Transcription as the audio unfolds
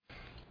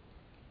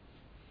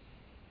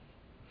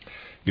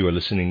You are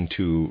listening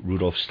to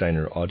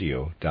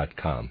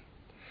RudolfSteinerAudio.com.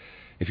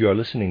 If you are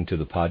listening to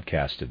the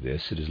podcast of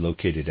this, it is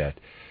located at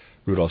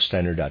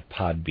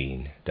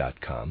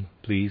RudolfSteiner.podbean.com.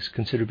 Please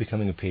consider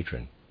becoming a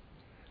patron.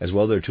 As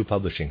well, there are two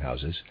publishing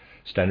houses,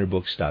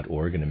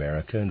 SteinerBooks.org in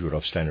America and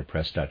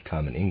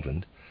RudolfSteinerPress.com in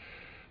England,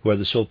 who are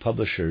the sole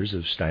publishers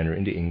of Steiner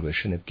into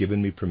English and have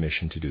given me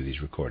permission to do these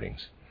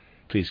recordings.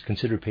 Please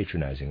consider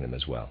patronizing them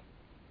as well.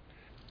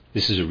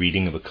 This is a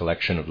reading of a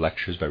collection of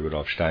lectures by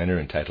Rudolf Steiner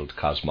entitled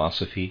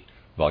Cosmosophy,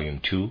 Volume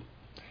 2.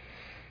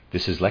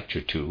 This is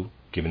Lecture 2,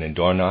 given in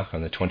Dornach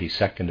on the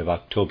 22nd of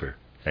October,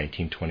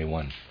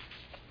 1921.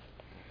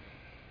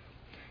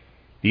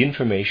 The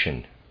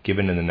information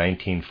given in the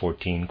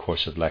 1914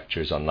 course of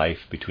lectures on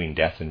life between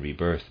death and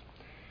rebirth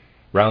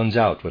rounds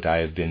out what I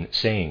have been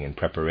saying in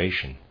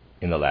preparation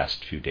in the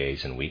last few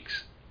days and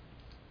weeks.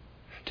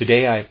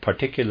 Today I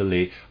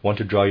particularly want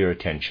to draw your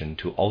attention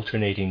to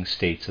alternating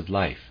states of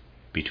life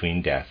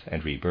between death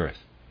and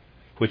rebirth,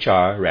 which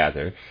are,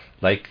 rather,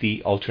 like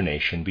the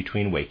alternation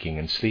between waking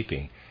and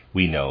sleeping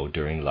we know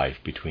during life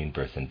between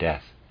birth and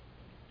death.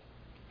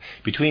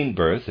 Between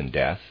birth and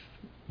death,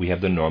 we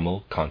have the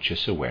normal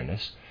conscious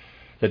awareness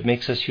that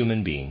makes us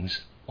human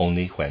beings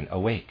only when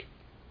awake.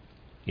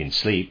 In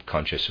sleep,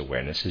 conscious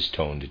awareness is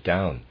toned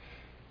down.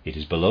 It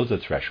is below the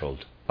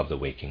threshold of the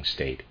waking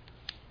state.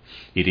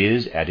 It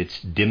is at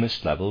its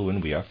dimmest level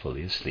when we are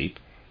fully asleep.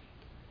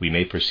 We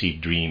may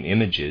perceive dream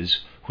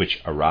images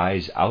which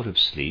arise out of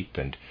sleep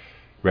and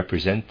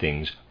represent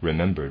things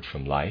remembered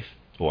from life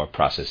or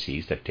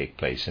processes that take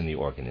place in the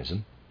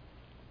organism.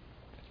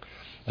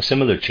 A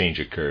similar change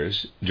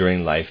occurs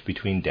during life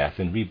between death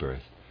and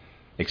rebirth,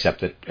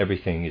 except that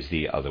everything is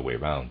the other way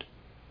round.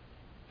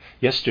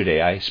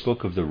 Yesterday I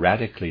spoke of the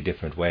radically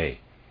different way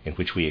in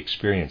which we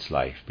experience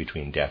life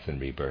between death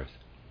and rebirth,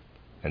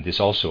 and this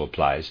also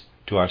applies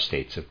to our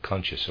states of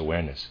conscious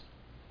awareness.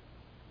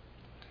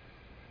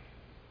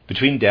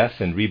 Between death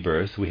and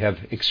rebirth we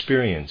have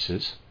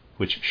experiences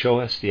which show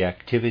us the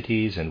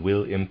activities and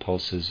will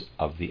impulses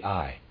of the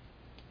I.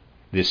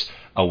 This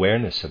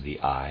awareness of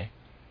the I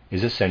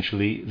is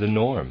essentially the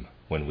norm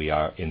when we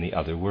are in the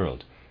other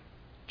world,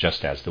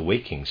 just as the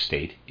waking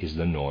state is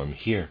the norm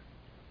here.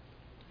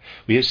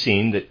 We have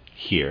seen that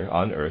here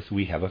on earth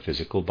we have a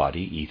physical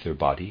body, ether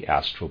body,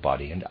 astral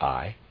body, and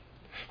I,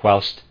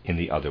 whilst in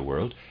the other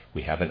world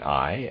we have an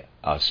I,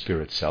 a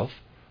spirit self,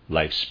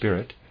 life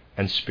spirit,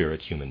 and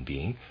spirit human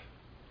being,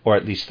 or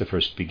at least the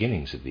first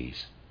beginnings of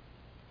these.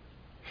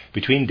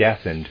 Between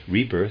death and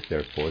rebirth,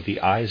 therefore, the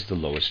I is the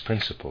lowest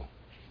principle.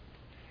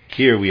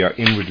 Here we are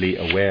inwardly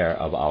aware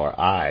of our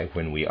I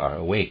when we are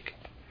awake.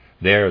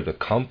 There the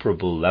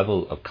comparable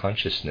level of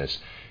consciousness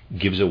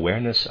gives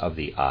awareness of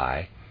the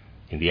I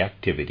in the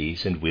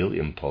activities and will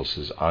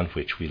impulses on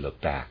which we look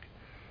back.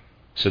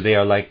 So they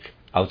are like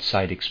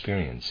outside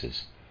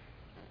experiences.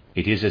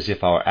 It is as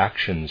if our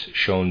actions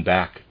shone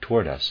back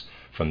toward us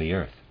from the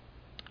earth.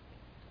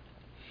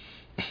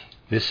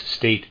 This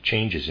state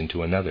changes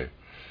into another.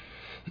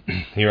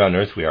 Here on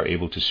earth we are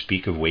able to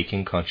speak of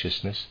waking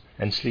consciousness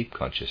and sleep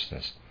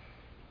consciousness,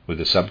 with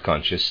the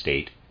subconscious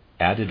state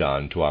added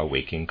on to our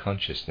waking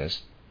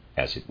consciousness,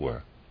 as it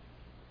were.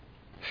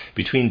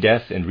 Between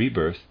death and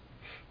rebirth,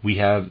 we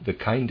have the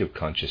kind of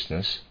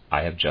consciousness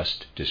I have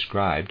just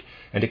described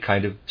and a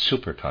kind of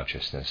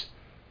superconsciousness,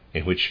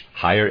 in which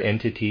higher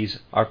entities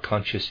are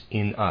conscious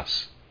in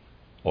us,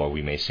 or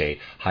we may say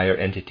higher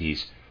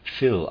entities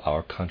fill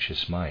our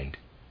conscious mind.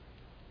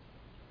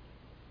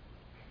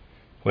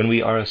 When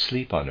we are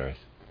asleep on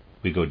earth,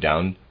 we go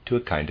down to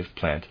a kind of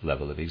plant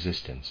level of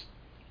existence.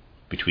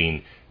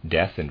 Between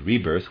death and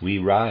rebirth, we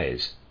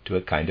rise to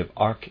a kind of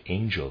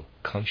archangel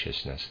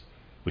consciousness,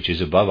 which is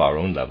above our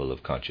own level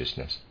of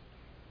consciousness.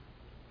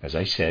 As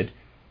I said,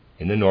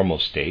 in the normal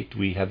state,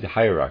 we have the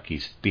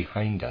hierarchies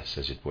behind us,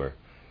 as it were.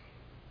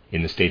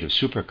 In the state of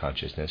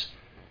superconsciousness,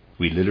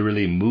 we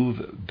literally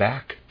move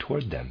back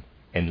toward them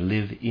and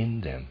live in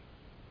them.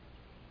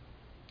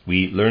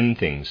 We learn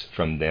things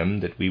from them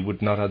that we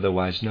would not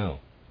otherwise know.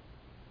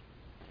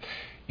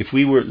 If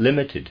we were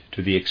limited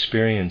to the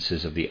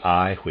experiences of the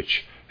I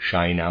which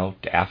shine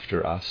out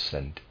after us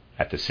and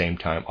at the same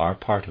time are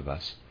part of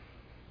us,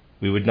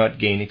 we would not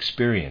gain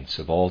experience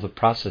of all the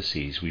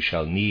processes we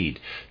shall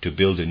need to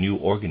build a new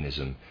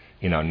organism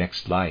in our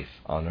next life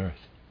on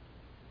earth.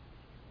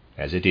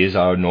 As it is,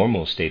 our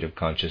normal state of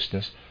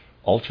consciousness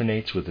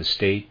alternates with a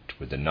state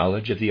where the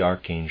knowledge of the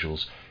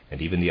archangels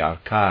and even the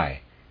archai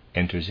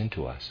enters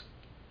into us.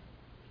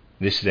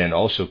 This then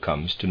also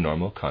comes to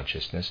normal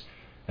consciousness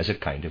as a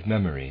kind of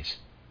memories,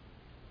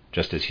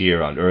 just as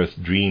here on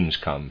earth dreams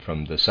come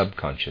from the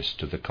subconscious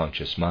to the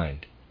conscious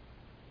mind.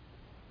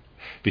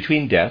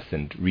 Between death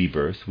and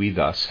rebirth, we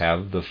thus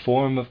have the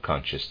form of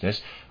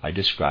consciousness I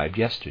described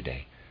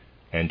yesterday,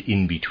 and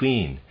in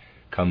between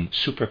come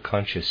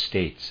superconscious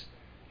states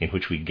in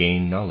which we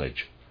gain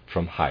knowledge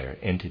from higher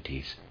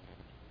entities.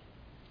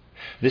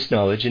 This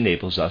knowledge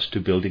enables us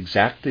to build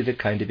exactly the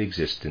kind of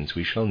existence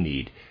we shall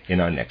need in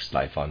our next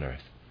life on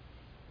earth.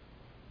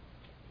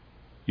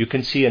 You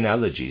can see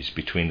analogies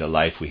between the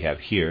life we have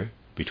here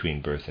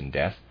between birth and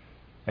death,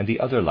 and the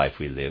other life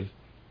we live,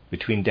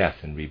 between death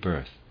and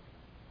rebirth.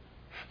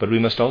 But we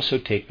must also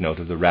take note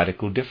of the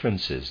radical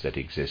differences that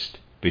exist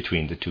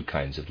between the two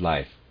kinds of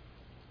life.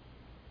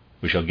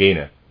 We shall gain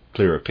a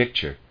clearer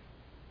picture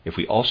if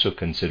we also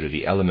consider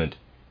the element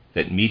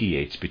that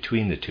mediates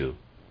between the two,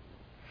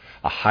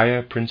 a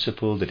higher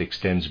principle that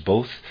extends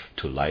both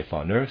to life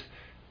on earth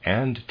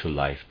and to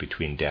life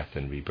between death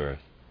and rebirth.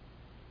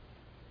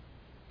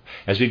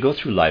 As we go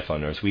through life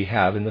on earth, we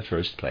have, in the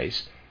first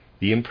place,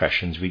 the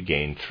impressions we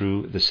gain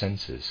through the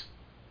senses.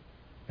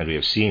 And we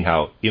have seen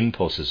how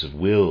impulses of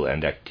will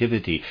and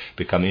activity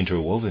become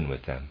interwoven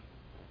with them.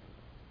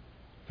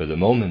 For the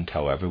moment,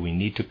 however, we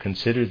need to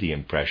consider the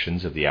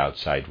impressions of the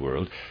outside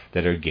world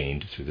that are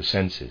gained through the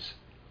senses.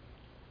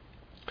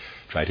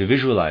 Try to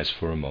visualize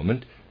for a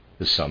moment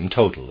the sum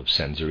total of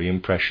sensory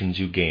impressions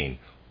you gain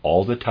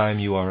all the time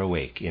you are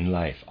awake in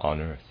life on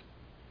earth,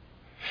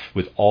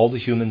 with all the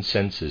human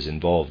senses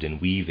involved in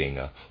weaving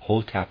a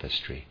whole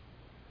tapestry.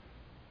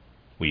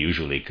 We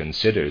usually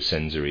consider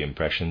sensory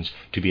impressions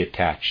to be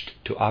attached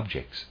to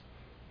objects.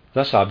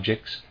 Thus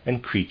objects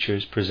and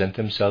creatures present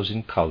themselves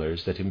in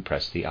colors that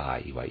impress the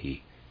eye,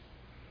 i.e.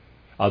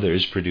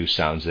 Others produce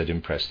sounds that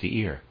impress the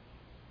ear.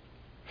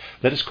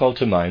 Let us call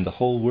to mind the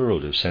whole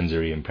world of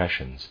sensory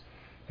impressions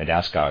and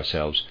ask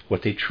ourselves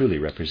what they truly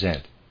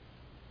represent.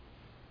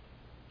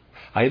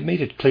 I have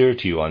made it clear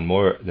to you on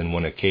more than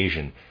one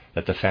occasion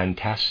that the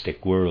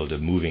fantastic world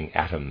of moving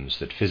atoms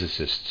that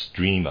physicists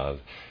dream of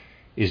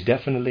is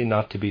definitely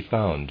not to be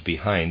found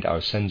behind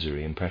our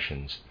sensory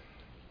impressions.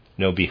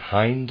 No,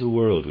 behind the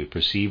world we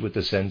perceive with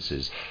the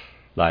senses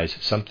lies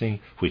something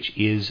which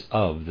is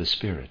of the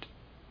spirit.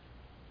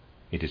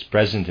 It is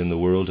present in the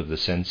world of the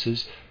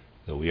senses,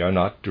 though we are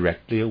not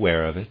directly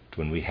aware of it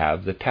when we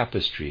have the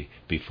tapestry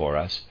before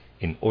us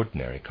in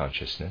ordinary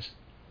consciousness.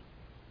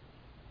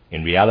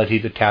 In reality,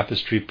 the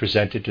tapestry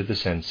presented to the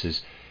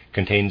senses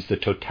contains the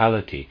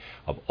totality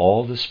of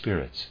all the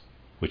spirits,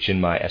 which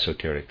in my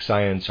esoteric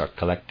science are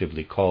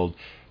collectively called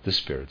the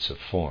spirits of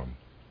form.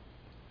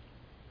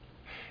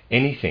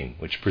 Anything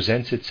which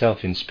presents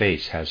itself in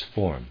space has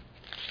form,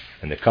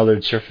 and the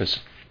colored surface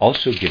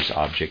also gives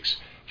objects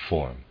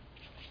form.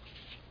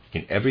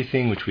 In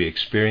everything which we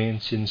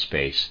experience in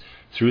space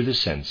through the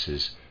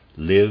senses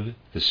live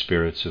the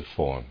spirits of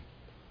form,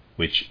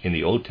 which in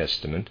the Old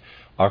Testament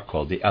are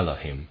called the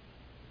Elohim.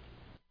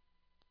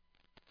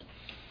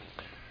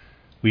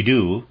 We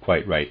do,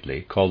 quite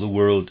rightly, call the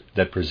world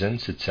that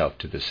presents itself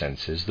to the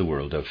senses the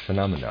world of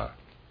phenomena.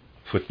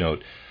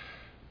 Footnote,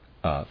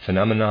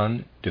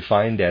 phenomenon,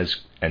 defined as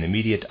an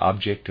immediate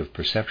object of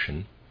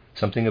perception,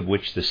 something of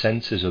which the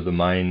senses or the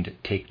mind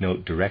take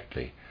note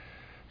directly,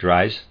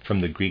 derives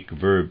from the Greek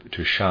verb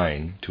to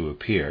shine, to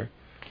appear,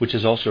 which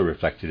is also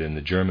reflected in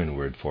the German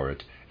word for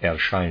it,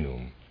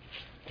 Erscheinung.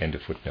 End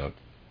of footnote.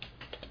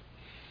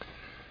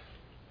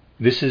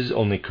 This is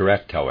only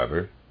correct,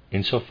 however,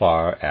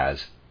 insofar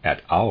as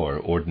at our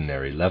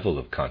ordinary level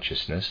of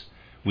consciousness,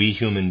 we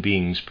human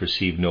beings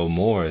perceive no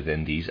more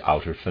than these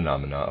outer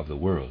phenomena of the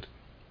world.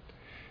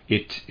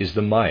 It is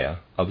the Maya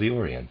of the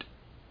Orient.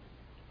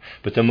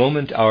 But the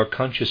moment our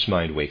conscious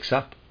mind wakes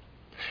up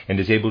and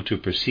is able to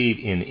perceive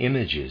in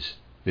images,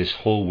 this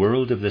whole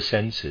world of the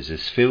senses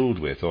is filled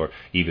with, or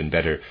even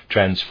better,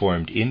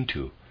 transformed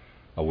into,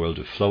 a world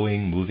of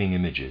flowing, moving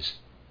images,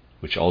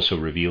 which also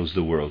reveals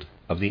the world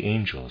of the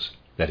angels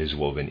that is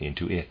woven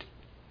into it.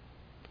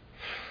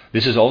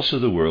 This is also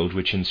the world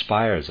which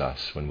inspires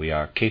us when we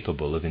are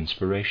capable of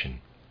inspiration.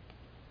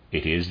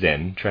 It is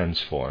then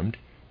transformed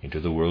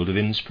into the world of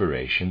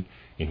inspiration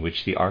in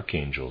which the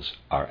archangels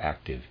are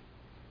active.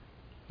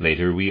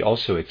 Later we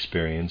also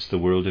experience the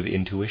world of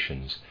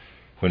intuitions,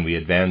 when we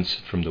advance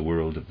from the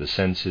world of the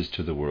senses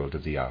to the world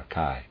of the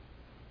archai.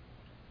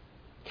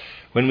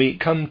 When we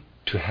come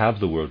to have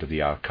the world of the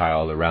archai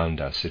all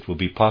around us, it will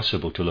be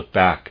possible to look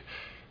back,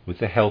 with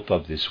the help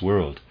of this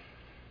world,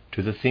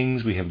 to the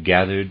things we have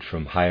gathered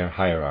from higher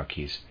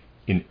hierarchies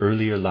in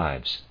earlier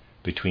lives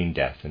between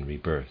death and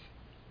rebirth.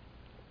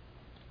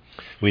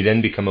 We then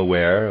become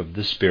aware of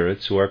the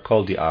spirits who are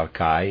called the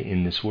archai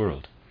in this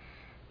world.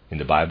 In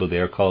the Bible they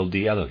are called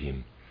the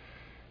Elohim,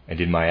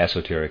 and in my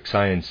esoteric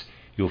science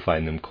you'll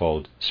find them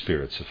called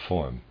spirits of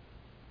form.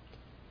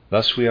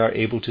 Thus we are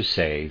able to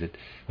say that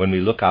when we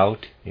look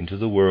out into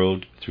the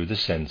world through the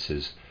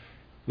senses,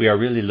 we are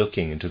really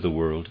looking into the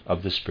world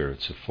of the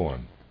spirits of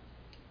form.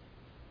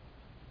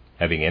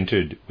 Having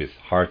entered with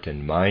heart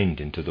and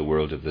mind into the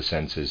world of the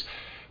senses,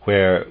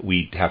 where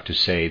we have to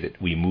say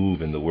that we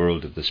move in the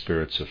world of the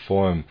spirits of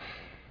form,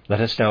 let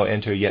us now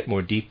enter yet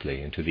more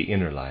deeply into the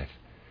inner life,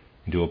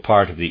 into a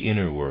part of the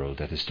inner world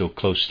that is still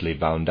closely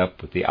bound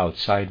up with the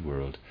outside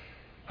world,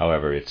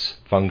 however, its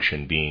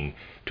function being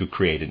to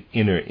create an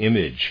inner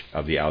image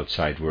of the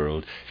outside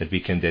world that we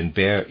can then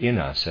bear in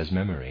us as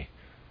memory.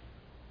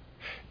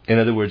 In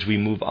other words, we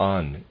move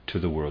on to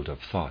the world of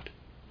thought.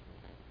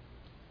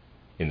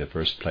 In the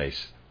first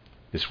place,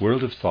 this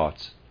world of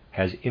thoughts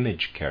has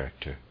image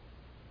character.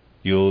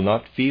 You'll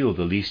not feel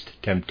the least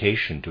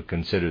temptation to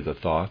consider the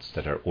thoughts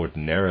that are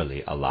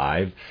ordinarily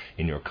alive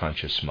in your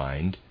conscious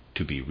mind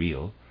to be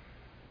real.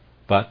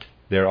 But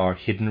there are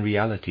hidden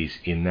realities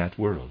in that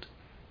world,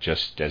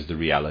 just as the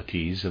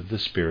realities of the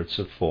spirits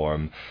of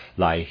form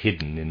lie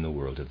hidden in the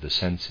world of the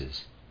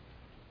senses.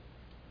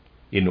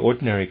 In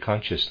ordinary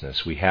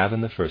consciousness we have,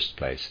 in the first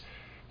place,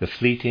 the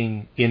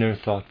fleeting inner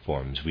thought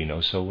forms we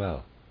know so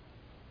well.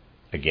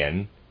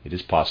 Again, it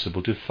is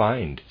possible to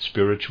find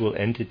spiritual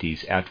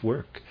entities at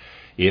work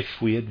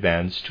if we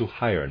advance to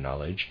higher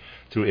knowledge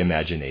through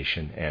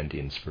imagination and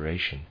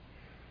inspiration.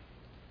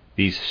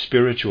 These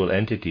spiritual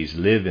entities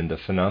live in the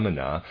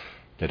phenomena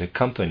that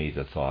accompany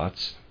the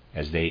thoughts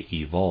as they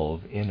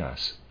evolve in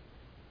us.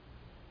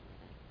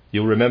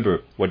 You'll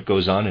remember what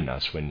goes on in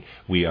us when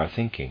we are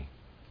thinking.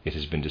 It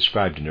has been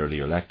described in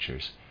earlier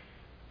lectures.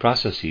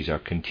 Processes are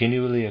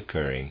continually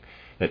occurring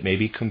that may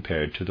be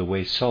compared to the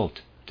way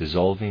salt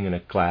dissolving in a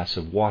glass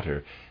of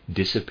water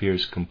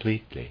disappears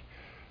completely,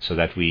 so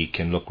that we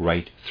can look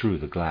right through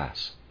the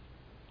glass.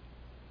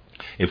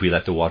 If we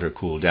let the water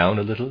cool down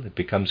a little, it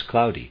becomes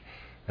cloudy,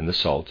 and the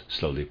salt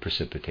slowly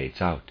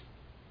precipitates out.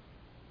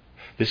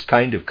 This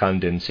kind of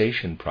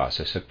condensation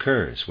process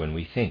occurs when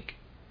we think.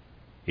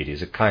 It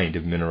is a kind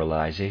of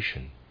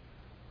mineralization.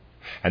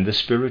 And the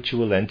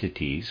spiritual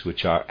entities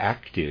which are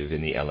active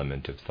in the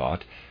element of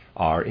thought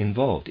are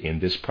involved in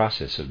this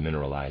process of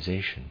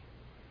mineralization.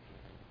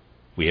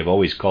 We have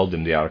always called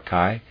them the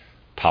archai,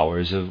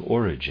 powers of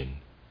origin.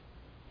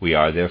 We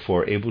are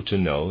therefore able to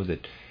know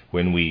that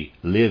when we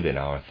live in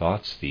our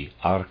thoughts, the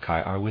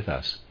archai are with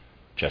us,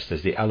 just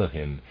as the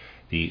Elohim,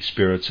 the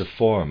spirits of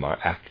form, are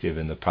active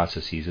in the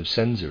processes of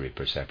sensory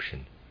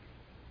perception.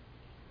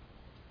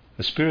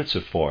 The spirits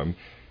of form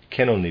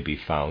can only be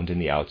found in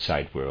the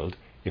outside world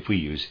if we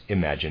use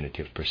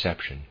imaginative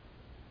perception.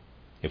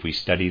 If we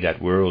study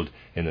that world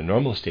in the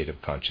normal state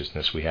of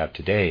consciousness we have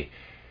today,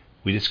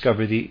 we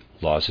discover the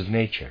laws of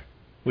nature,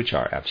 which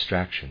are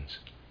abstractions.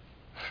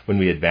 When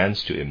we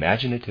advance to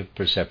imaginative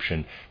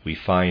perception, we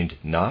find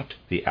not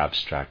the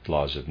abstract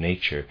laws of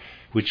nature,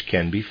 which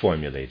can be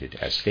formulated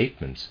as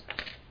statements,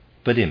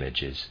 but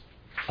images,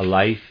 a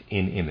life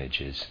in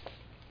images.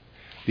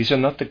 These are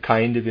not the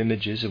kind of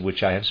images of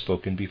which I have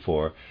spoken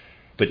before,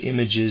 but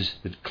images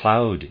that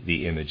cloud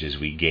the images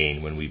we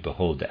gain when we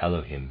behold the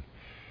Elohim,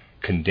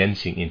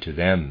 condensing into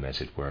them,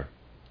 as it were.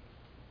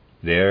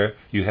 There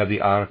you have the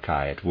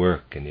archai at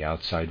work in the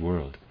outside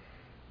world.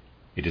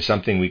 It is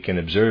something we can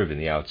observe in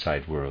the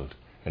outside world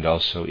and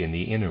also in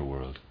the inner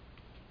world.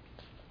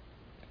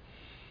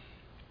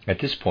 At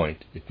this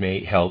point, it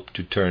may help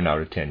to turn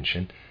our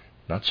attention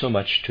not so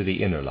much to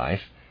the inner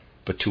life,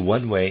 but to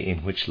one way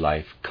in which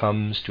life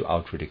comes to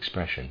outward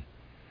expression.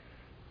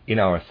 In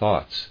our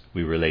thoughts,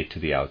 we relate to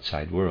the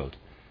outside world,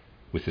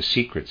 with the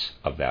secrets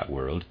of that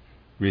world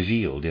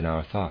revealed in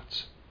our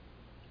thoughts.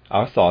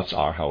 Our thoughts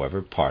are,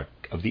 however, part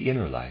of the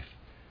inner life,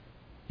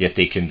 yet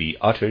they can be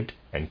uttered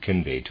and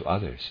conveyed to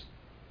others.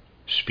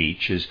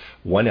 Speech is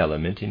one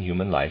element in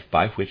human life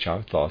by which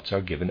our thoughts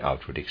are given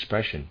outward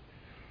expression.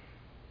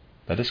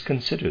 Let us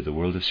consider the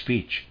world of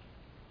speech.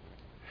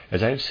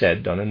 As I have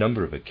said on a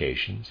number of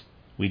occasions,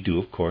 we do,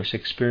 of course,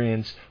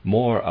 experience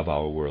more of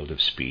our world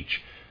of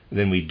speech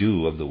than we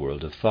do of the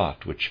world of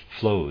thought which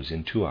flows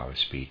into our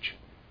speech.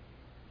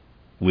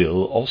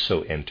 Will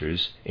also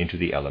enters into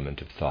the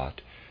element of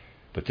thought,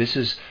 but this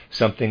is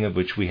something of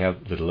which we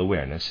have little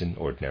awareness in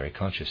ordinary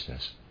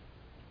consciousness.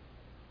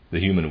 The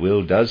human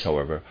will does,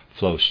 however,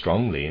 flow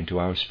strongly into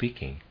our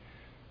speaking,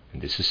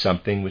 and this is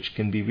something which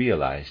can be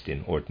realized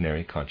in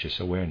ordinary conscious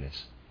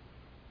awareness.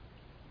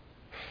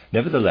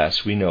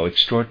 Nevertheless, we know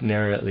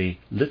extraordinarily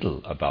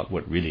little about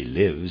what really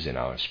lives in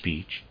our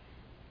speech.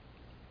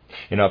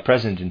 In our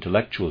present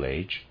intellectual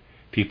age,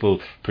 people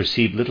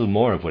perceive little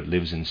more of what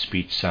lives in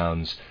speech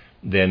sounds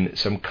than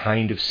some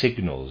kind of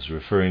signals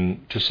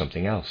referring to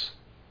something else.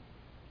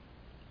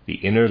 The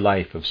inner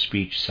life of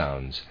speech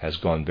sounds has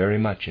gone very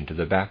much into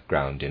the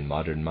background in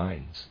modern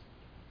minds.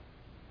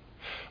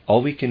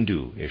 All we can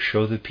do is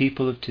show the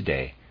people of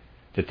today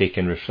that they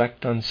can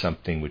reflect on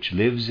something which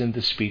lives in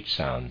the speech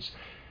sounds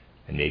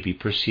and may be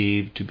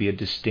perceived to be a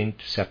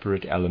distinct,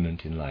 separate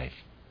element in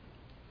life.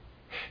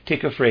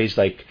 Take a phrase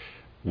like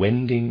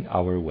wending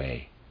our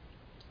way.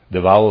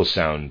 The vowel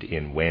sound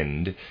in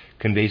wend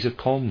conveys a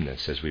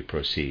calmness as we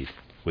proceed,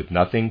 with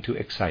nothing to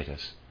excite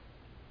us.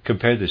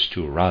 Compare this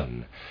to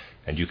run,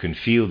 and you can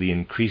feel the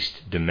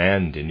increased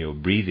demand in your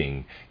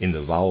breathing in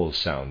the vowel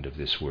sound of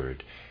this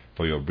word,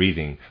 for your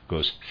breathing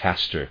goes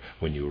faster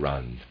when you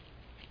run.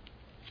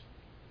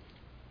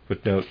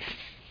 Footnote: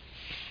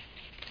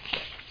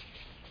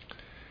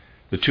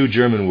 the two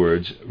German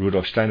words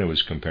Rudolf Steiner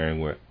was comparing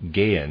were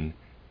gehen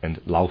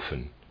and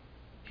laufen.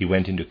 He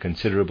went into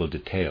considerable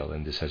detail,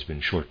 and this has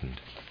been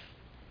shortened.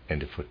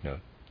 End of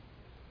footnote.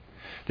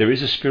 There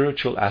is a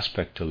spiritual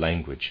aspect to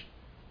language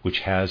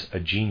which has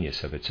a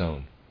genius of its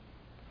own.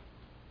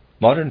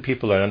 Modern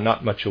people are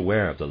not much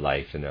aware of the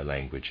life in their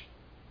language,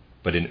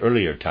 but in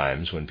earlier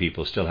times, when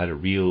people still had a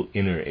real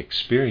inner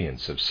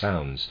experience of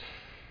sounds,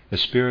 The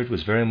spirit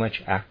was very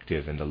much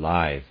active and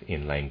alive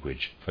in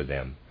language for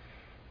them,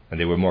 and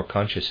they were more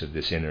conscious of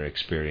this inner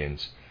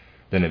experience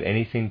than of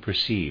anything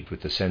perceived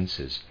with the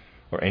senses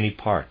or any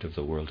part of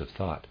the world of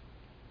thought.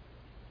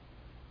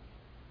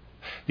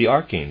 The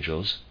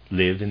archangels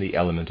live in the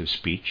element of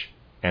speech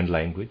and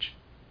language,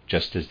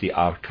 just as the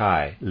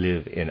archai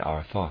live in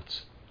our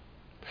thoughts.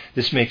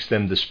 This makes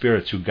them the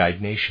spirits who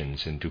guide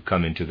nations and to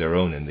come into their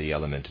own in the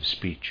element of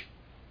speech.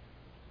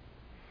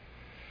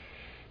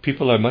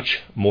 People are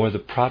much more the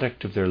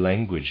product of their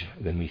language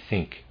than we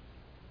think,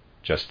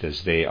 just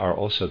as they are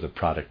also the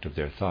product of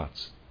their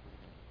thoughts.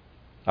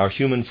 Our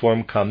human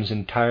form comes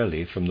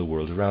entirely from the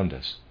world around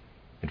us,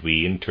 and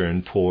we in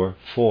turn pour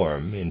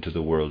form into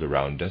the world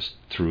around us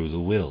through the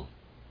will.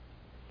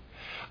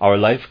 Our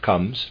life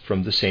comes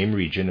from the same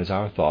region as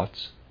our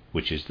thoughts,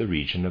 which is the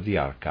region of the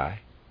archai.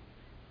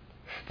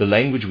 The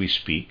language we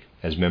speak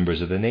as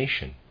members of a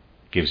nation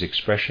gives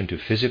expression to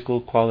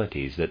physical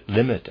qualities that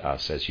limit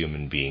us as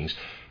human beings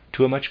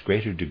to a much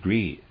greater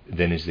degree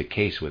than is the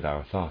case with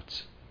our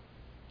thoughts.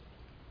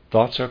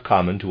 Thoughts are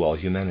common to all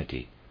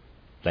humanity.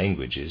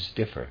 Languages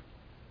differ.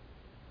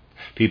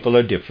 People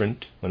are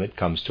different when it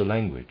comes to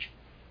language,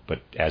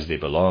 but as they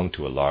belong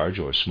to a large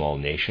or small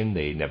nation,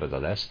 they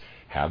nevertheless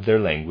have their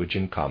language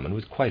in common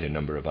with quite a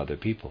number of other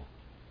people.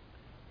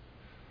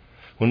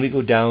 When we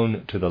go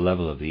down to the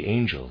level of the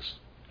angels,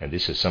 and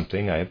this is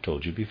something I have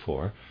told you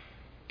before,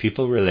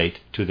 people relate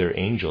to their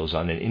angels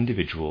on an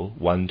individual,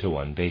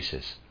 one-to-one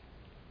basis.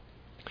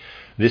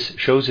 This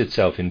shows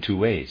itself in two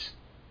ways.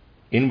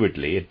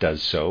 Inwardly it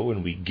does so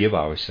when we give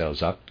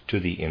ourselves up to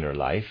the inner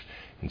life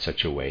in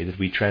such a way that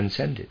we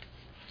transcend it.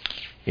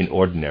 In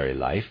ordinary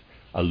life,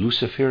 a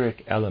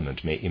luciferic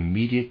element may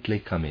immediately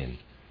come in,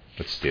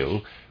 but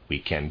still we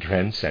can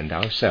transcend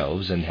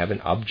ourselves and have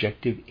an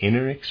objective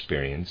inner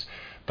experience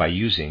by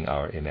using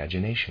our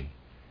imagination.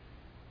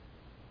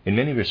 In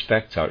many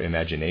respects, our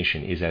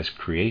imagination is as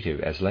creative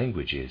as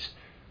language is,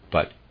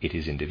 but it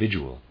is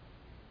individual.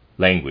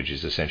 Language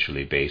is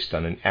essentially based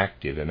on an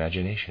active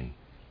imagination.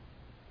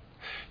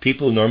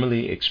 People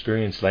normally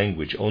experience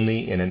language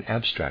only in an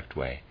abstract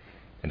way,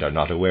 and are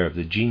not aware of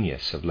the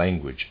genius of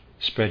language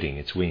spreading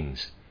its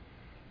wings.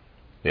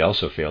 They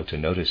also fail to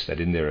notice that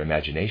in their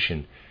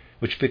imagination,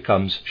 which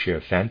becomes sheer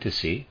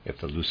fantasy if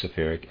the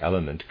luciferic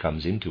element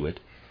comes into it,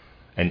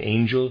 an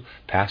angel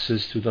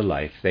passes through the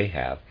life they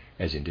have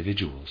as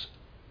individuals.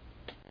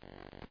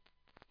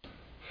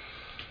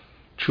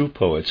 True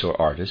poets or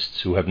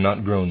artists who have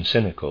not grown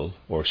cynical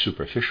or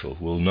superficial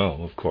will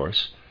know, of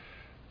course,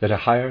 that a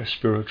higher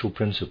spiritual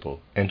principle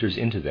enters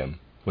into them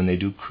when they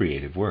do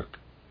creative work.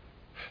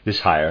 This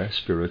higher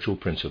spiritual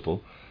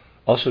principle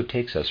also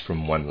takes us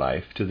from one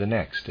life to the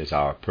next as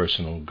our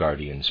personal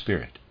guardian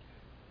spirit.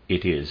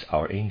 It is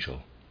our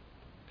angel.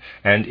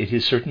 And it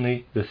is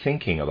certainly the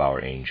thinking of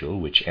our angel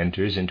which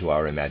enters into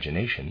our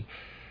imagination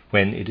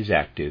when it is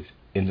active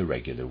in the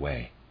regular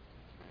way.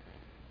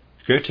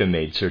 Goethe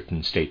made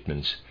certain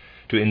statements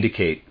to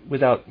indicate,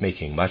 without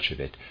making much of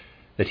it,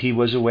 that he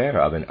was aware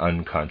of an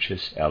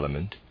unconscious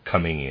element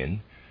coming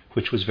in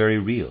which was very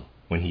real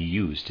when he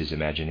used his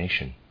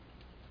imagination.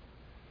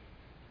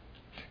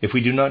 If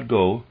we do not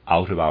go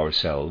out of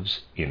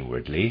ourselves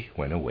inwardly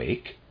when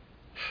awake,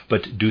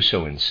 but do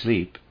so in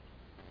sleep,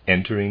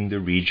 entering the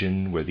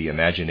region where the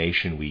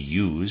imagination we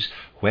use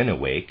when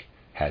awake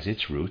has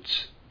its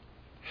roots,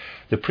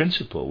 the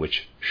principle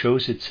which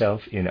shows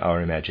itself in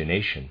our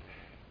imagination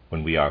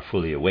when we are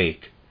fully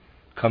awake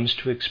comes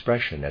to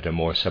expression at a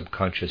more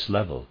subconscious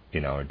level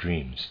in our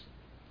dreams.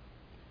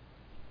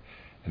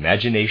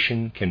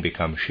 Imagination can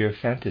become sheer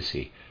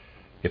fantasy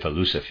if a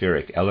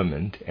luciferic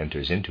element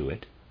enters into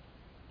it,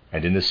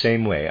 and in the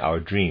same way our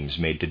dreams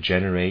may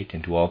degenerate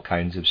into all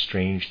kinds of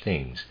strange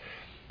things,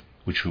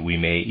 which we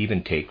may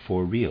even take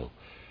for real,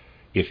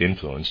 if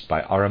influenced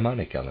by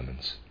Ahrimanic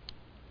elements.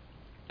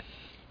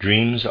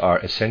 Dreams are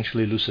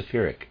essentially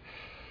luciferic,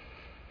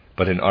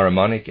 but an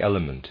Ahrimanic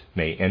element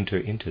may enter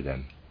into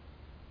them.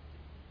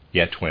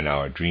 Yet when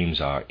our dreams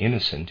are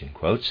innocent, in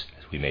quotes,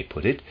 as we may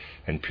put it,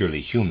 and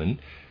purely human,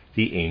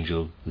 the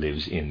angel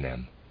lives in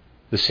them,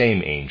 the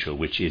same angel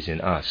which is in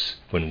us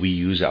when we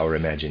use our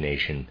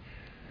imagination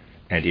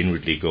and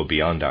inwardly go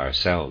beyond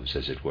ourselves,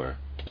 as it were.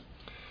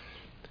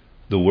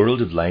 The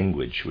world of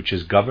language, which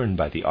is governed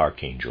by the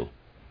archangel,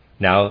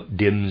 now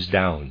dims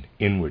down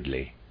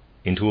inwardly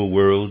into a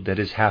world that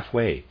is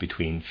halfway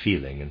between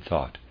feeling and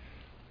thought.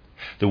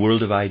 The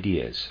world of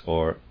ideas,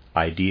 or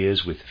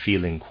ideas with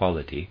feeling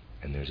quality,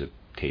 and there's a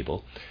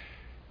table.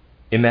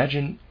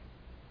 Imagination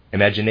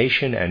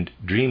and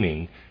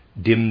dreaming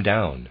dim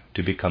down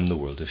to become the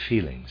world of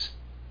feelings,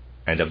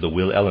 and of the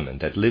will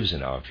element that lives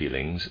in our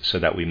feelings, so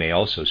that we may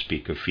also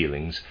speak of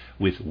feelings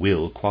with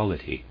will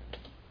quality.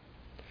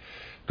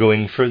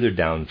 Going further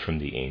down from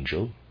the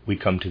angel, we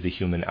come to the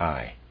human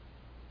eye.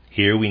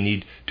 Here we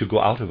need to go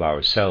out of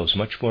ourselves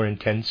much more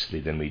intensely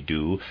than we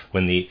do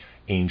when the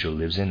angel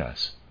lives in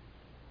us.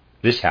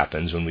 This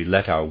happens when we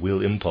let our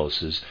will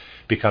impulses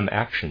become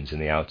actions in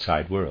the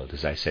outside world,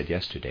 as I said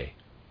yesterday.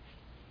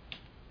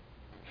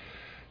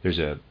 There's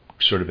a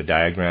sort of a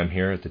diagram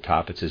here. At the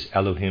top it says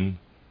Elohim,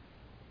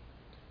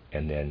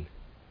 and then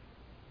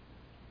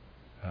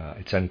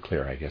it's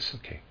unclear, I guess.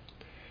 Okay.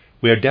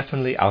 We are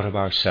definitely out of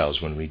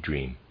ourselves when we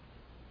dream,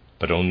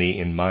 but only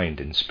in mind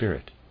and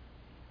spirit.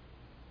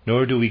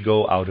 Nor do we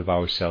go out of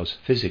ourselves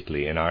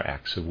physically in our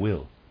acts of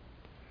will.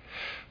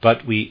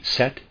 But we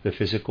set the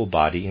physical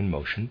body in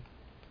motion,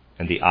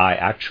 and the I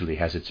actually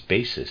has its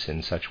basis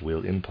in such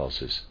will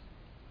impulses.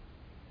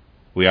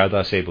 We are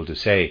thus able to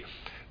say,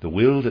 the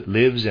will that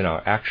lives in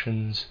our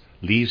actions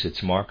leaves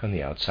its mark on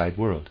the outside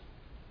world.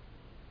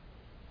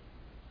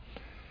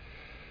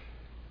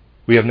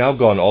 We have now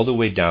gone all the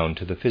way down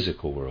to the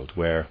physical world,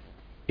 where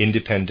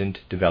independent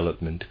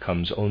development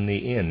comes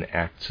only in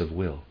acts of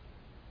will.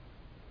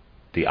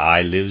 The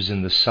I lives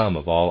in the sum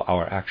of all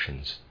our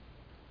actions,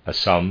 a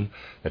sum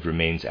that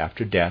remains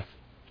after death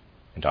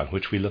and on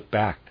which we look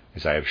back,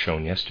 as I have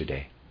shown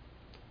yesterday.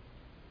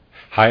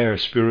 Higher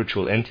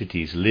spiritual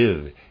entities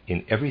live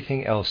in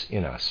everything else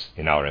in us,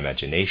 in our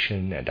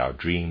imagination and our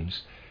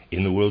dreams,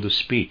 in the world of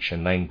speech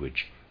and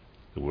language,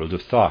 the world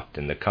of thought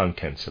and the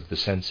contents of the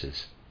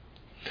senses.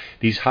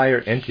 These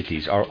higher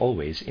entities are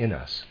always in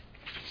us.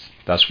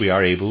 Thus we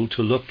are able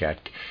to look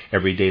at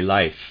everyday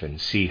life and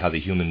see how the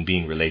human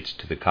being relates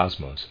to the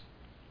cosmos.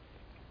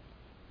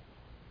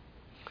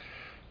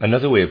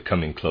 Another way of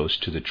coming close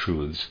to the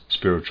truths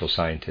spiritual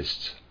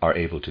scientists are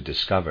able to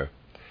discover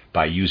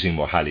by using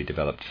more highly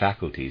developed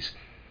faculties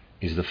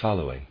is the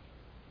following.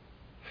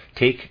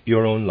 Take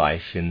your own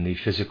life in the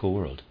physical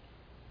world.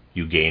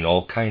 You gain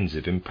all kinds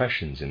of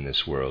impressions in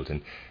this world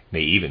and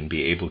may even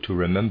be able to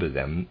remember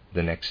them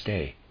the next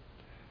day.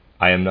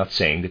 I am not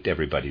saying that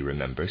everybody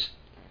remembers.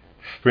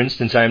 For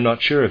instance, I am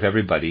not sure if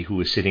everybody who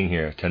is sitting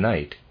here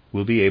tonight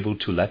will be able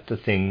to let the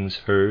things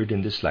heard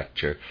in this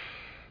lecture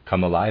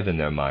come alive in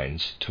their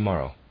minds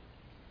tomorrow.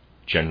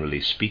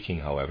 Generally speaking,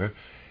 however,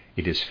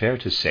 it is fair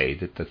to say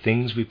that the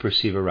things we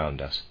perceive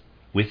around us,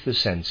 with the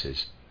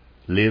senses,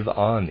 live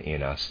on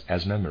in us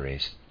as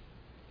memories.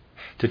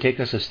 To take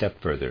us a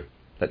step further,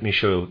 let me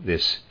show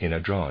this in a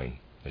drawing.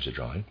 There's a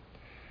drawing.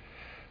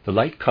 The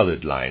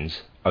light-colored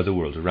lines are the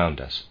world around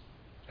us,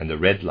 and the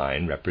red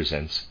line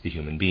represents the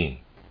human being.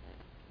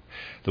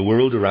 The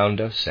world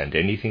around us and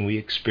anything we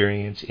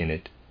experience in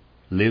it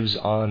lives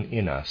on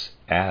in us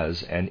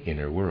as an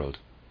inner world.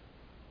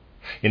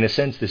 In a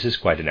sense, this is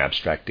quite an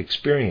abstract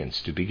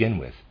experience to begin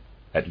with,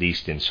 at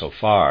least in so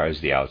far as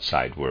the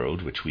outside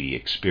world, which we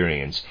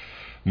experience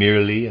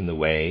merely in the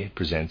way it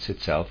presents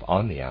itself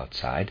on the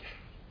outside,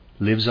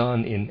 lives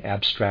on in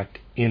abstract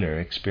inner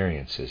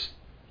experiences,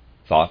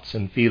 thoughts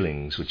and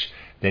feelings which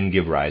then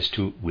give rise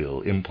to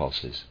will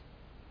impulses.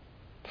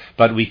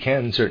 But we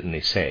can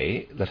certainly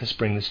say, let us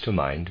bring this to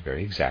mind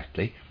very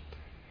exactly,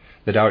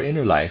 that our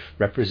inner life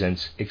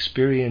represents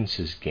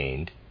experiences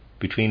gained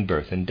between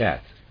birth and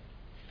death,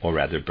 or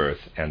rather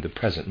birth and the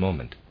present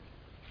moment.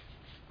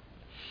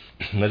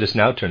 Let us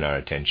now turn our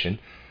attention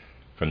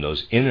from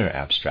those inner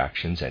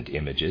abstractions and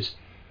images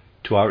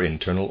to our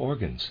internal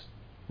organs,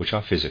 which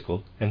are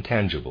physical and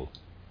tangible,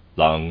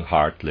 lung,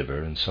 heart,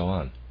 liver, and so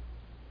on.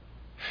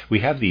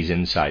 We have these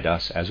inside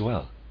us as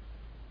well.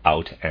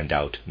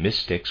 Out-and-out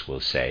mystics will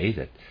say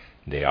that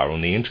they are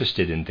only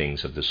interested in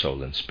things of the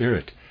soul and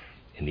spirit,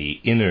 in the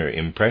inner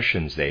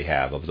impressions they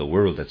have of the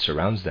world that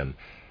surrounds them.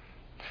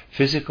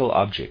 Physical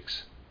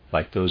objects,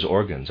 like those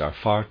organs, are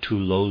far too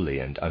lowly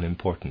and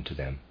unimportant to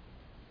them.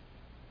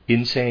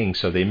 In saying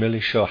so, they merely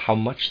show how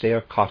much they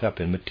are caught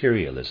up in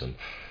materialism,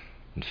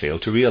 and fail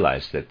to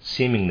realize that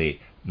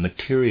seemingly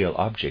material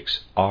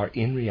objects are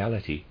in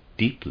reality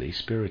deeply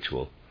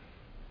spiritual.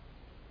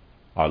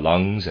 Our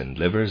lungs and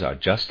livers are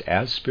just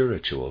as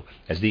spiritual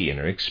as the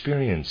inner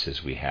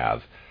experiences we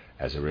have,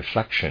 as a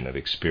reflection of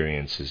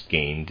experiences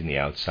gained in the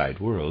outside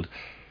world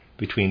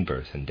between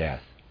birth and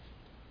death.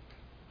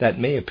 They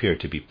may appear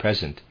to be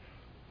present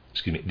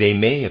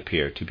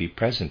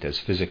as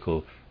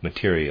physical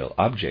material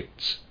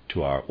objects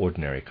to our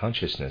ordinary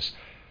consciousness,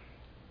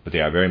 but they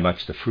are very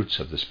much the fruits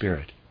of the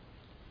Spirit.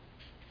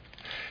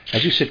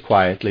 As you sit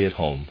quietly at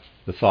home,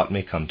 the thought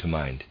may come to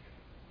mind.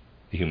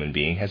 The human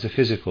being has a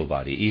physical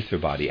body, ether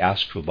body,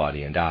 astral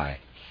body, and I.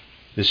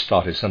 This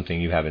thought is something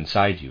you have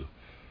inside you.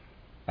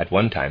 At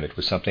one time it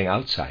was something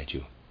outside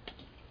you.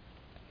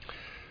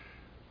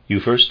 You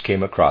first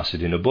came across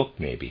it in a book,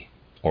 maybe,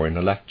 or in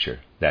a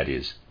lecture, that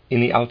is, in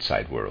the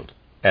outside world,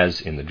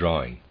 as in the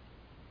drawing.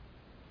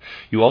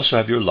 You also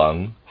have your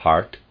lung,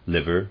 heart,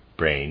 liver,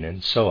 brain,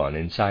 and so on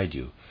inside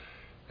you,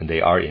 and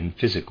they are in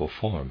physical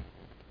form.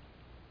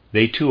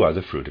 They too are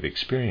the fruit of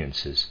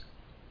experiences.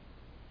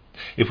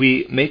 If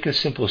we make a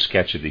simple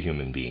sketch of the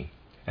human being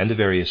and the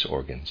various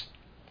organs,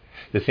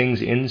 the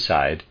things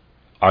inside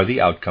are the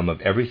outcome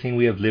of everything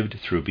we have lived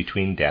through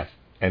between death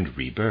and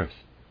rebirth.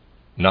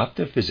 Not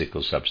the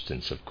physical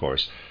substance, of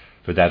course,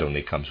 for that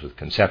only comes with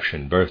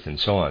conception, birth, and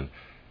so on,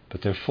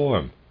 but their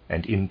form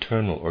and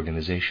internal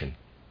organization.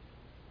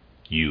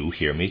 You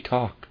hear me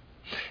talk,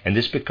 and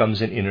this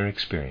becomes an inner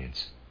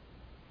experience.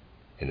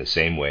 In the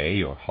same way,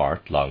 your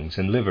heart, lungs,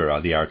 and liver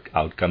are the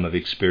outcome of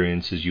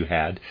experiences you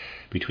had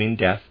between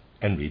death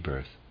and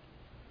rebirth.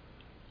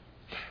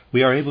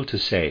 We are able to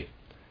say,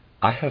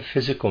 I have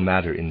physical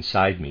matter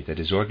inside me that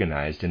is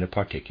organized in a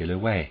particular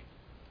way.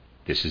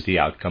 This is the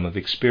outcome of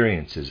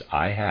experiences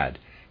I had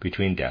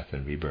between death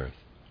and rebirth.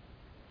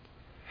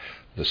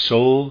 The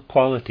soul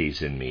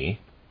qualities in me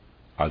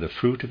are the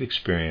fruit of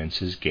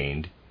experiences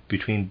gained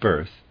between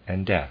birth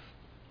and death.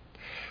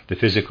 The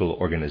physical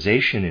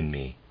organization in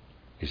me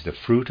is the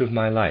fruit of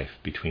my life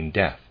between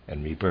death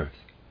and rebirth.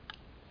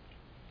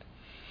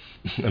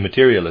 A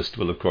materialist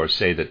will, of course,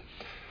 say that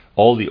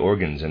all the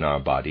organs in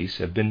our bodies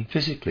have been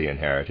physically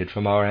inherited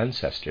from our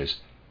ancestors,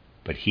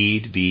 but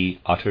he'd be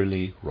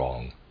utterly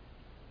wrong.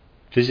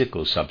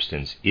 Physical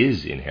substance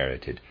is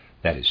inherited,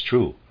 that is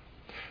true,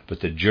 but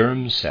the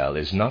germ cell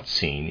is not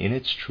seen in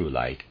its true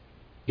light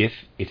if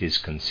it is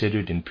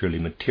considered in purely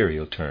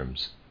material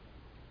terms.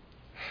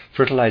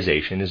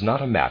 Fertilization is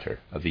not a matter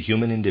of the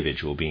human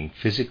individual being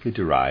physically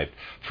derived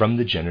from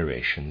the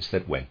generations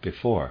that went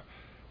before,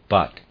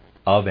 but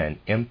of an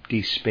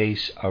empty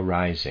space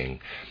arising,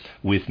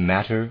 with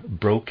matter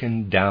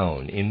broken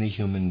down in the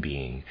human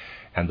being,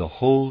 and the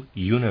whole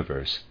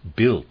universe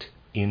built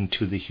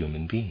into the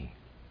human being.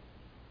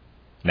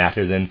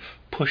 Matter then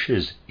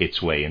pushes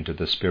its way into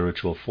the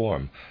spiritual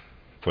form,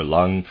 for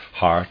lung,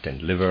 heart,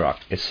 and liver are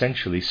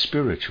essentially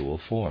spiritual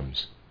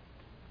forms.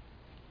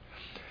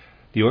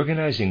 The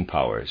organizing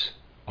powers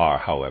are,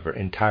 however,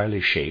 entirely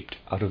shaped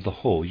out of the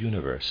whole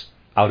universe,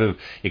 out of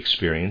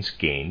experience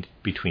gained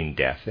between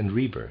death and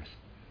rebirth.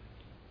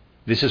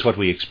 This is what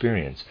we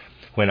experience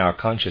when our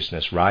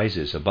consciousness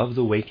rises above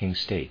the waking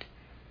state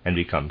and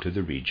we come to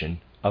the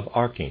region of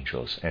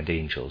archangels and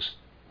angels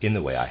in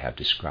the way I have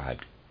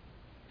described.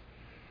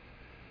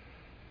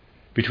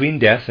 Between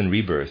death and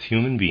rebirth,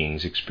 human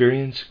beings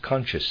experience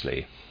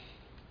consciously,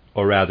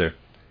 or rather,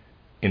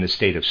 in a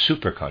state of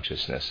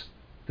superconsciousness,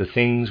 the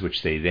things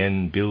which they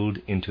then build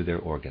into their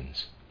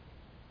organs.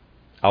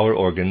 Our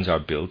organs are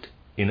built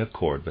in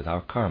accord with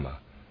our karma,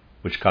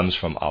 which comes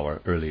from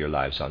our earlier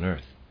lives on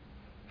earth.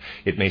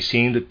 It may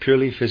seem that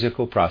purely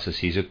physical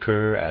processes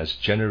occur as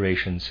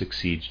generation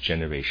succeeds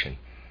generation,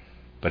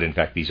 but in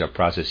fact these are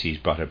processes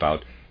brought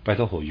about by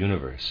the whole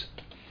universe.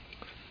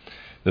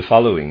 The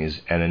following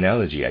is an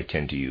analogy I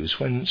tend to use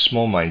when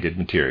small-minded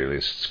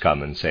materialists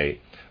come and say,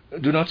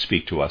 do not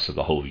speak to us of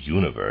the whole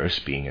universe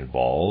being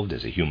involved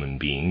as a human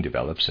being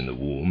develops in the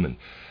womb, and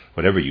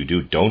whatever you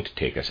do, don't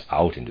take us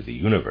out into the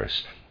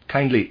universe.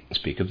 Kindly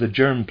speak of the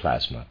germ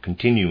plasma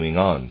continuing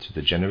on through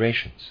the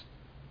generations.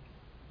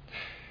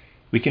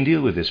 We can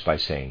deal with this by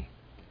saying,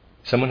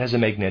 someone has a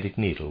magnetic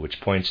needle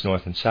which points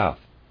north and south.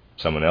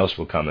 Someone else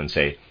will come and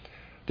say,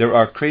 there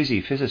are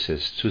crazy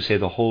physicists who say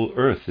the whole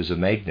earth is a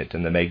magnet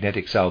and the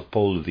magnetic south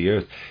pole of the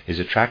earth is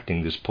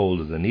attracting this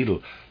pole of the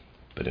needle,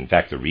 but in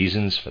fact the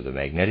reasons for the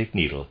magnetic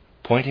needle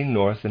pointing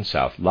north and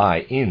south lie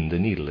in the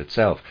needle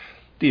itself.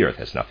 The earth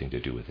has nothing to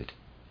do with it.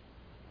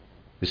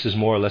 This is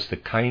more or less the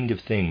kind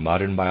of thing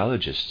modern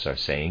biologists are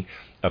saying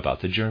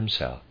about the germ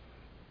cell.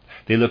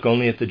 They look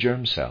only at the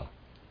germ cell,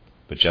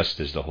 but just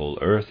as the whole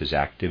earth is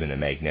active in a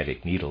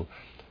magnetic needle,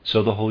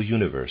 so the whole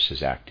universe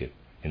is active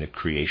in the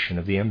creation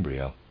of the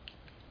embryo.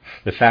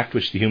 The fact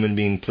which the human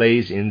being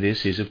plays in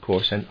this is, of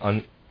course, at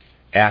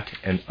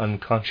an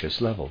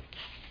unconscious level.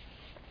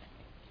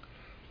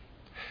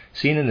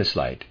 Seen in this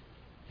light,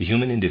 the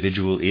human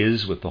individual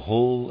is, with the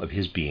whole of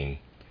his being,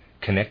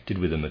 connected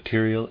with a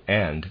material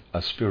and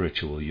a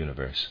spiritual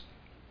universe.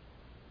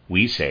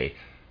 We say,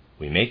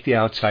 we make the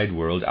outside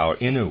world our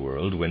inner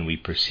world when we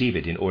perceive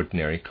it in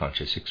ordinary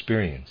conscious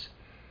experience.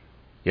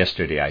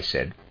 Yesterday I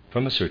said,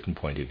 from a certain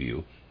point of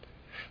view,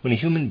 when a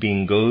human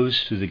being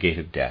goes through the gate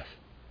of death,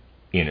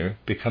 inner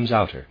becomes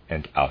outer,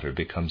 and outer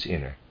becomes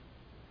inner.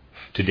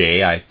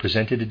 Today I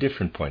presented a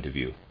different point of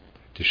view,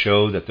 to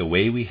show that the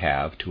way we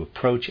have to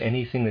approach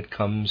anything that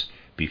comes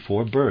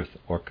before birth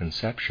or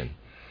conception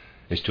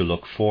is to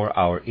look for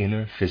our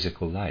inner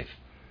physical life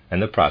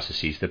and the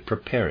processes that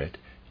prepare it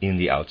in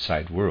the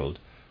outside world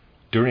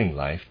during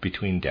life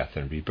between death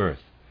and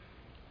rebirth.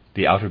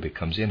 The outer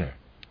becomes inner.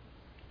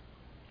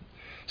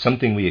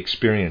 Something we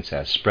experience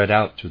as spread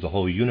out through the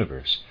whole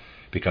universe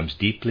becomes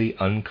deeply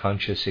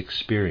unconscious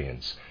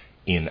experience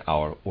in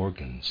our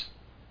organs.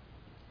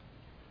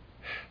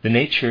 The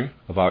nature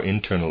of our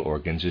internal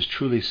organs is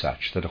truly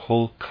such that a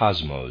whole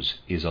cosmos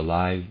is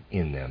alive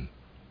in them.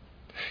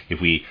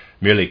 If we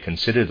merely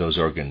consider those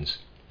organs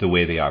the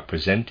way they are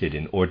presented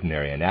in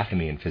ordinary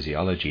anatomy and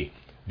physiology,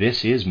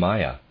 this is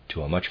Maya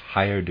to a much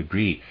higher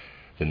degree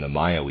than the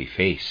Maya we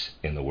face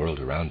in the world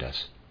around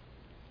us.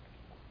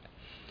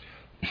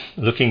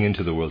 Looking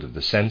into the world of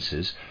the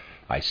senses,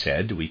 I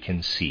said, we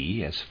can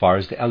see as far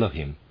as the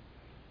Elohim.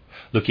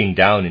 Looking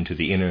down into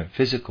the inner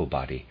physical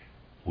body,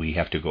 we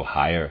have to go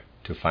higher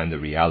to find the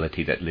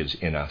reality that lives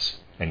in us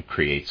and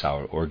creates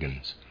our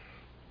organs.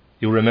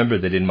 You'll remember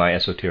that in my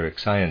esoteric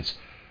science,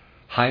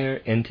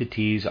 higher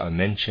entities are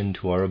mentioned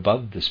who are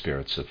above the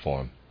spirits of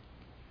form.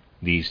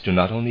 These do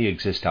not only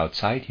exist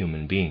outside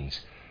human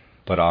beings,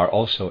 but are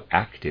also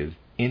active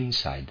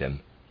inside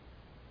them.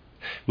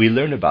 We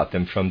learn about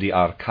them from the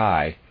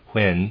Archai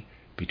when,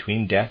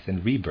 between death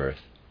and rebirth,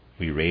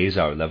 we raise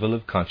our level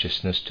of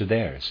consciousness to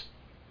theirs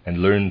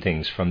and learn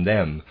things from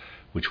them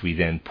which we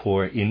then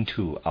pour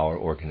into our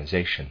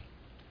organization.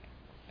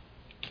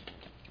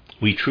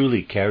 We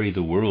truly carry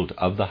the world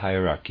of the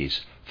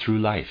hierarchies through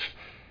life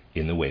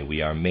in the way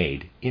we are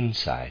made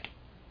inside.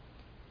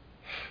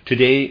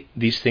 Today,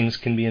 these things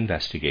can be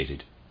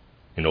investigated.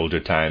 In older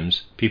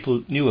times,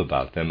 people knew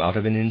about them out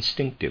of an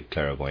instinctive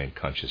clairvoyant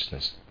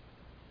consciousness.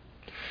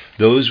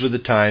 Those were the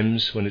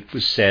times when it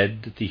was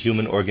said that the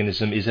human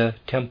organism is a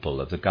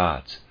temple of the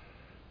gods.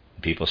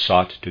 People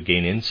sought to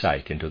gain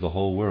insight into the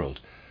whole world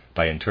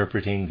by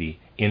interpreting the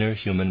inner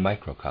human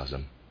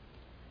microcosm.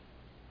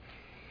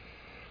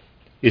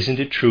 Isn't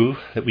it true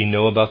that we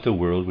know about the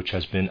world which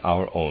has been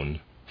our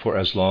own for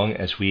as long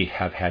as we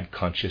have had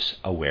conscious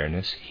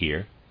awareness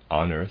here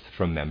on earth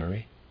from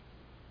memory?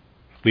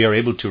 We are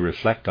able to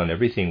reflect on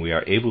everything we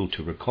are able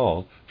to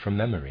recall from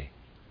memory.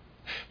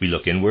 We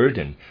look inward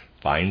and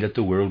find that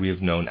the world we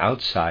have known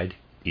outside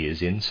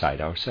is inside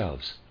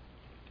ourselves.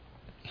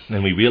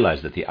 And we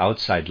realize that the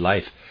outside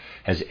life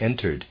has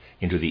entered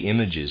into the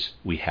images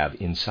we have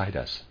inside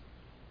us.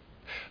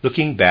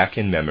 Looking back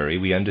in memory,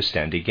 we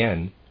understand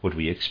again what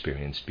we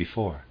experienced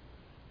before.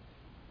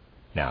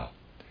 Now,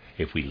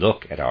 if we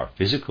look at our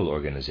physical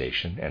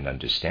organization and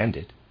understand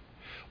it,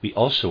 we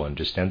also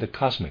understand the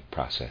cosmic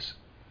process.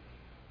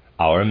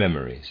 Our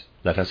memories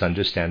let us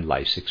understand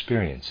life's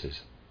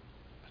experiences.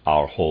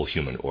 Our whole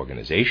human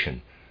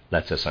organization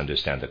lets us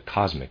understand the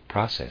cosmic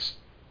process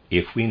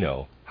if we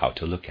know how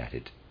to look at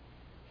it.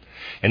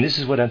 And this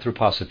is what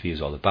anthroposophy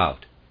is all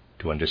about,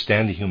 to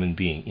understand the human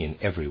being in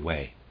every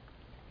way.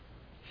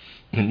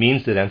 It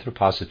means that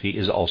anthroposophy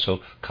is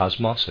also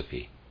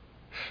cosmosophy.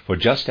 For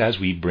just as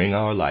we bring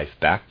our life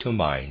back to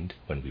mind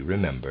when we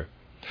remember,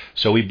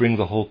 so we bring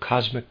the whole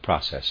cosmic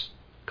process,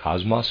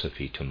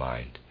 cosmosophy, to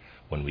mind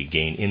when we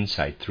gain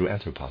insight through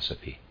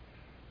anthroposophy.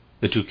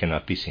 The two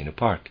cannot be seen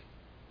apart.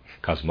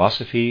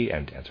 Cosmosophy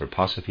and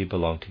anthroposophy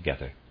belong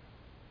together.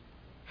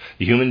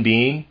 The human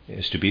being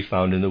is to be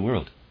found in the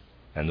world,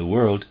 and the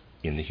world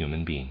in the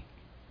human being.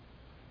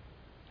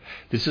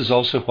 This is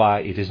also why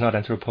it is not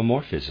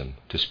anthropomorphism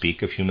to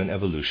speak of human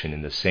evolution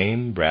in the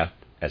same breath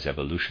as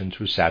evolution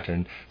through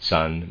Saturn,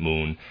 Sun,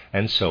 Moon,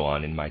 and so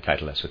on in my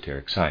title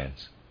Esoteric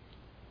Science.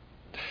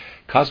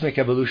 Cosmic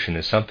evolution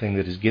is something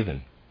that is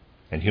given,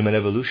 and human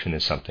evolution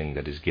is something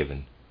that is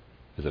given.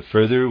 The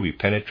further we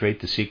penetrate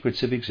the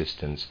secrets of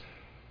existence,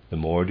 the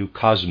more do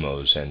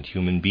cosmos and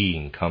human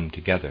being come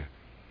together.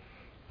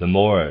 The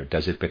more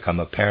does it become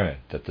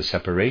apparent that the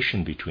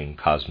separation between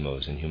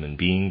cosmos and human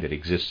being that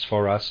exists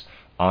for us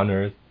on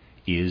earth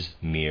is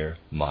mere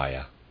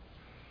Maya.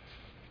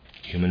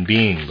 Human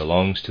being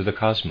belongs to the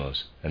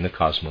cosmos, and the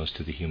cosmos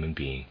to the human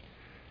being,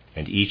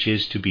 and each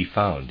is to be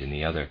found in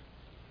the other.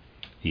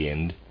 The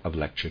end of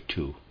Lecture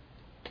 2.